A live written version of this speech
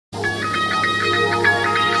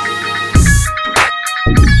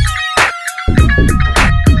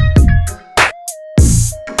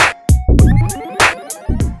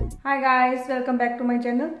Guys, welcome back to my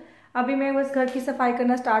channel. अभी मैं बस घर की सफाई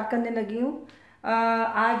करना स्टार्ट करने लगी हूँ।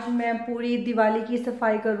 आज मैं पूरी दिवाली की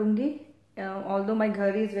सफाई करूँगी। ऑल्दो माय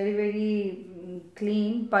घर is very very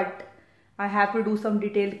clean, but I have to do some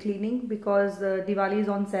detailed cleaning because Diwali is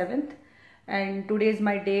on 7th and today is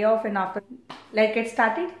my day of. And after let get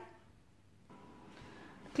started.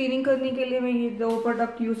 Cleaning करने के लिए मैं ये दो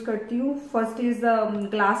प्रोडक्ट यूज़ करती हूँ। First is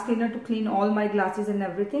glass cleaner to clean all my glasses and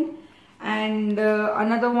everything, and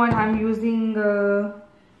another one I'm using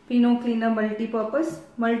Pino cleaner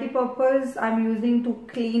multi-purpose I'm using to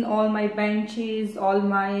clean all my benches, all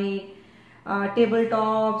my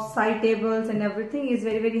tabletops, side tables and everything is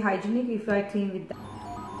very very hygienic if I clean with that.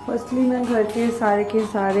 Firstly मैं घर के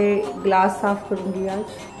सारे glass साफ करूँगी आज,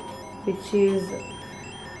 which is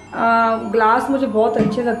glass मुझे बहुत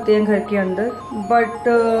अच्छे लगते हैं घर के अंदर, बट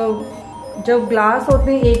जब ग्लास होते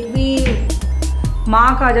हैं एक भी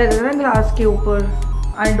मार्क आ जाता है ना ग्लास के ऊपर,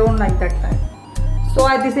 I don't like that time. So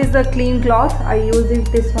this is the clean cloth, I use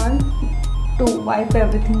it this one two wipe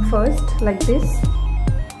everything first like this.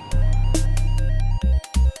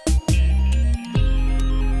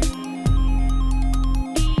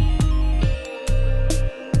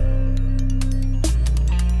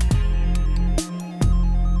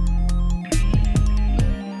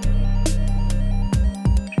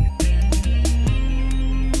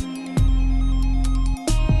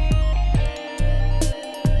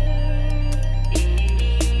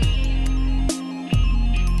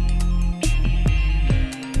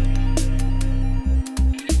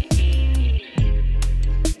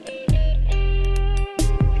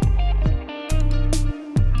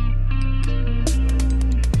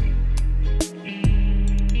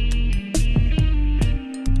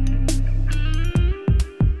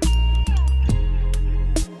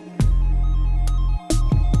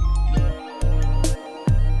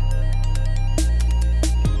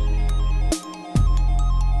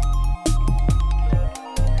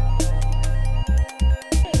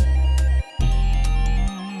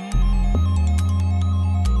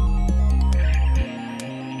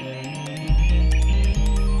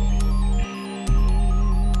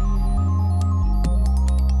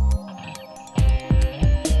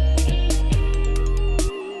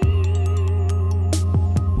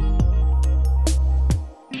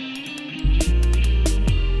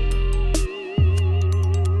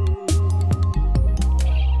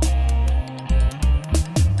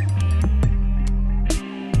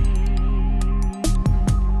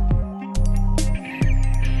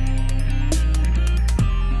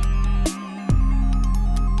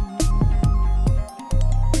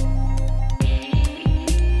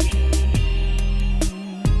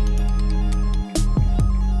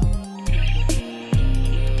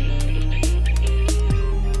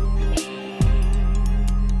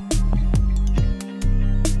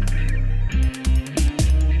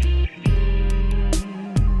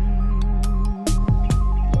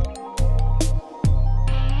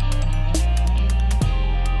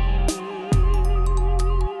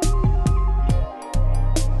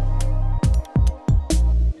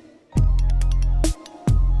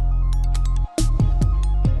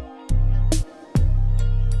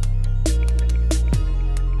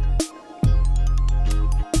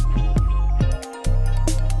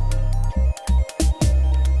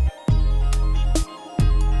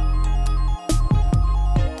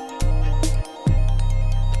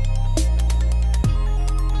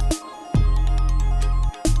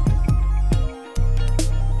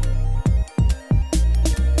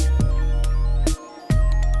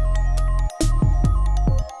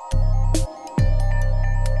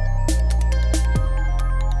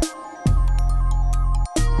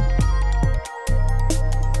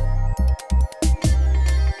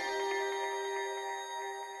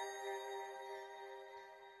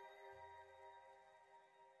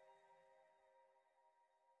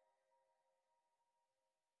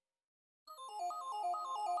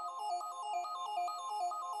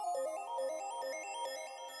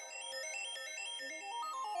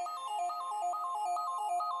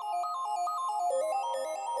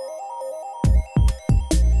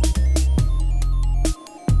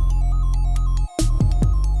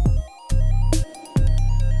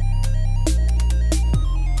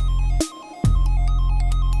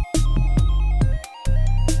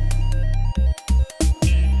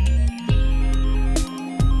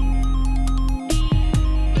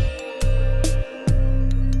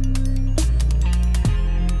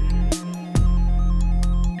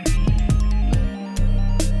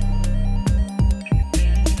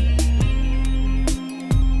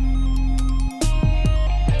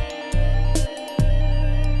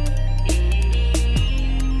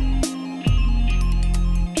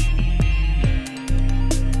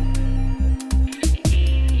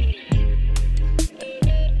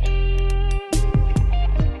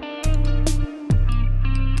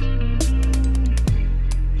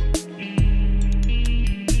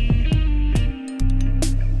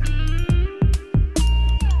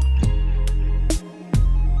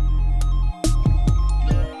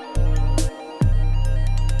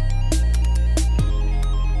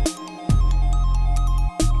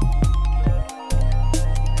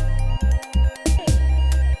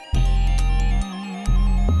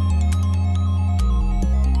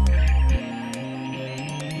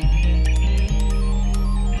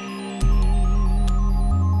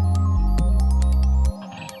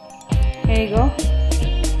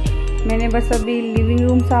 बस अभी लिविंग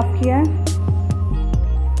रूम साफ़ किया है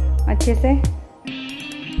अच्छे से,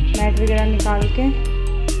 मैट वगैरह निकाल के,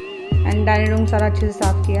 एंड डाइनिंग रूम सारा अच्छे से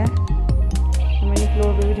साफ़ किया है। मैंने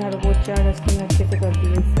फ्लोर पे भी झाड़ू पोछा डस्टिंग अच्छे से कर दी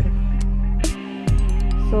है इस तरह।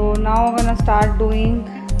 So now I gonna start doing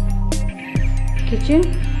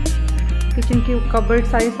kitchen की कबर्ड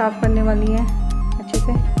सारी साफ़ करने वाली है अच्छे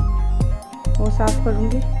से, वो साफ़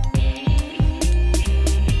करूँगी।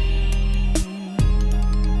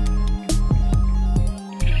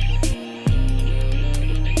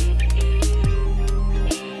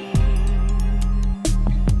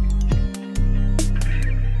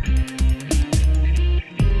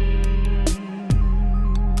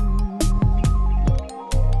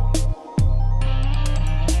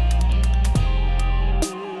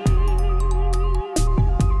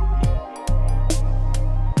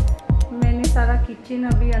 सारा किचन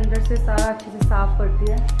अभी अंदर से सारा अच्छे से साफ कर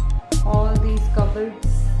दिया है। All these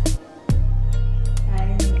cupboards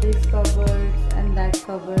and this cupboards and that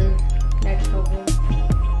cupboard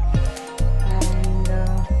and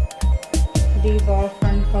these all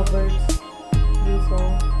front cupboards, these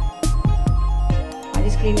all I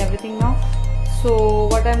just clean everything now. So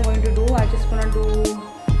what I'm going to do, I just gonna do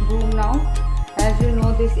broom now. As you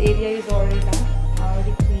know, this area is already done. I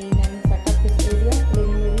already clean and set up this area,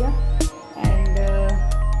 living area, and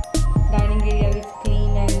dining area is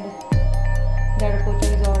clean and that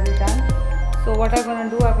pocha is already done. So what I'm gonna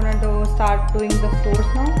do, I'm gonna start doing the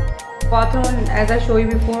floors now. Bathroom, as I show you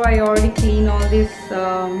before, I already clean all this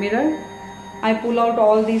mirror. I pull out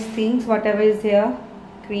all these things, whatever is here,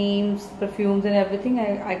 creams, perfumes and everything.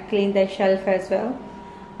 I clean the shelf as well.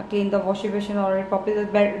 I clean the washing machine already properly.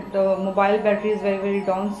 The mobile battery is very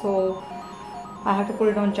down, so I have to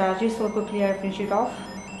put it on charges. So quickly I finish it off.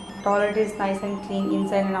 Toilet is nice and clean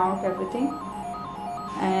inside and out, everything.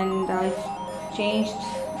 And I changed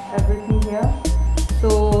everything here.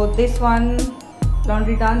 So this one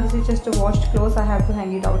laundry done. This is just a washed clothes. I have to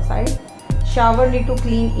hang it outside. Shower need to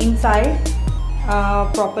clean inside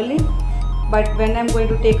properly, but when I'm going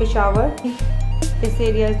to take a shower, this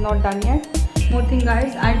area is not done yet. More thing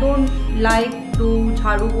guys, I don't like to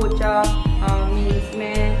झाड़ू पोछा, means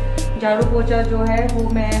मैं झाड़ू पोछा जो है वो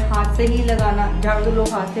मैं हाथ से ही लगाना, झाड़ू तो लोग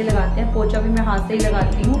हाथ से लगाते हैं, पोछा भी मैं हाथ से ही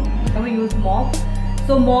लगाती हूँ। मैं यूज़ मॉप।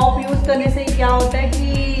 सो मॉप यूज़ करने से क्या होता है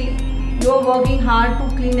कि you are working hard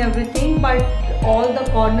to clean everything, but all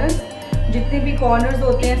the corners, जितने भी कॉर्नर्स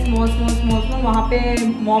होते हैं स्मॉल वहाँ पे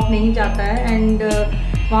मॉप नहीं जाता है, एंड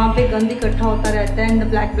वहाँ पे गंद इकट्ठा होता रहता है, एंड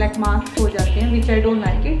ब्लैक मार्क्स हो जाते हैं, विच I don't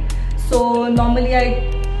like it. So normally I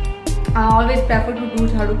always prefer to do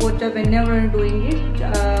झाड़ू पोछा whenever I'm doing it.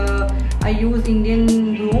 I use Indian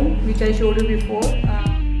broom which I showed you before.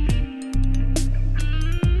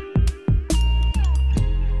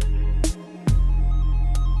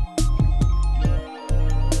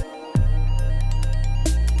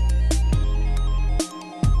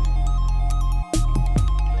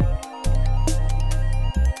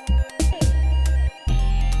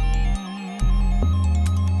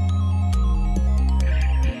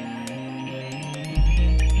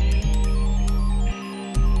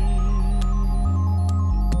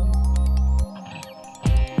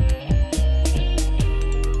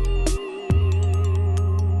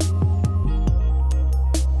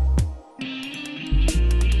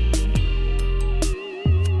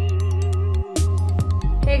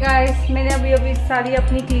 Guys, मैंने अभी सारी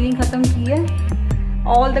अपनी क्लीनिंग ख़त्म की है.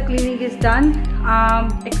 All the cleaning is done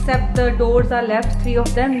accept the doors are left, 3 of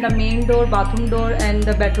them, the main door, bathroom door and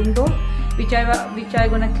the bedroom door, which I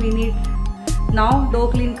gonna clean it now.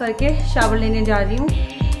 Door clean करके shower लेने जा रही हूँ,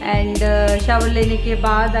 and shower लेने के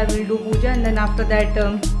बाद I will do Puja, and then after that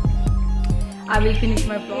I will finish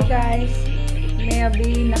my blog. Guys, मैं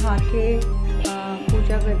अभी नहा के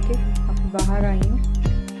पूजा करके अभी बाहर आई हूँ.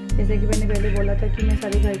 जैसे कि मैंने पहले बोला था कि मैं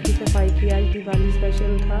सारी घर की सफाई की, आज दिवाली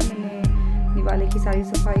स्पेशल था, मैंने दिवाली की सारी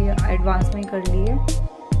सफाई एडवांस में कर ली है.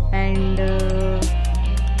 एंड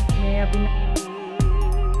मैं अभी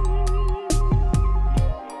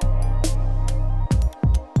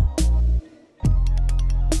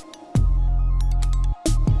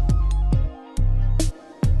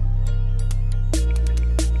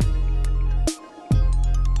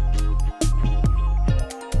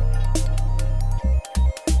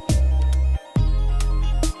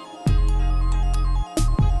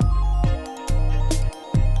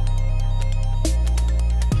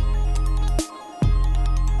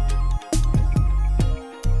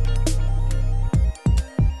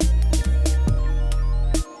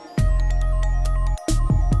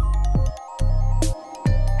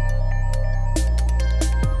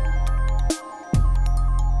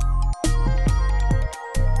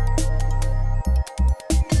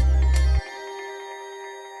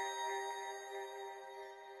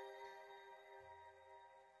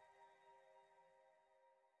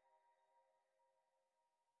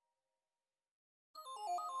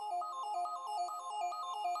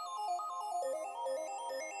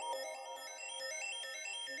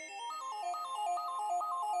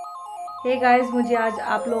हे गाइस, मुझे आज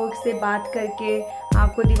आप लोगों से बात करके,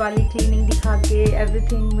 आपको दिवाली क्लीनिंग दिखा के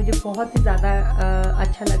एवरीथिंग मुझे बहुत ही ज़्यादा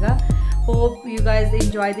अच्छा लगा. Hope you guys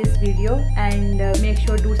enjoy this video and make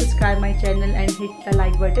sure to subscribe my channel and hit the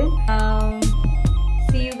like button.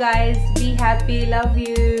 See you guys. Be happy. Love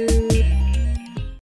you.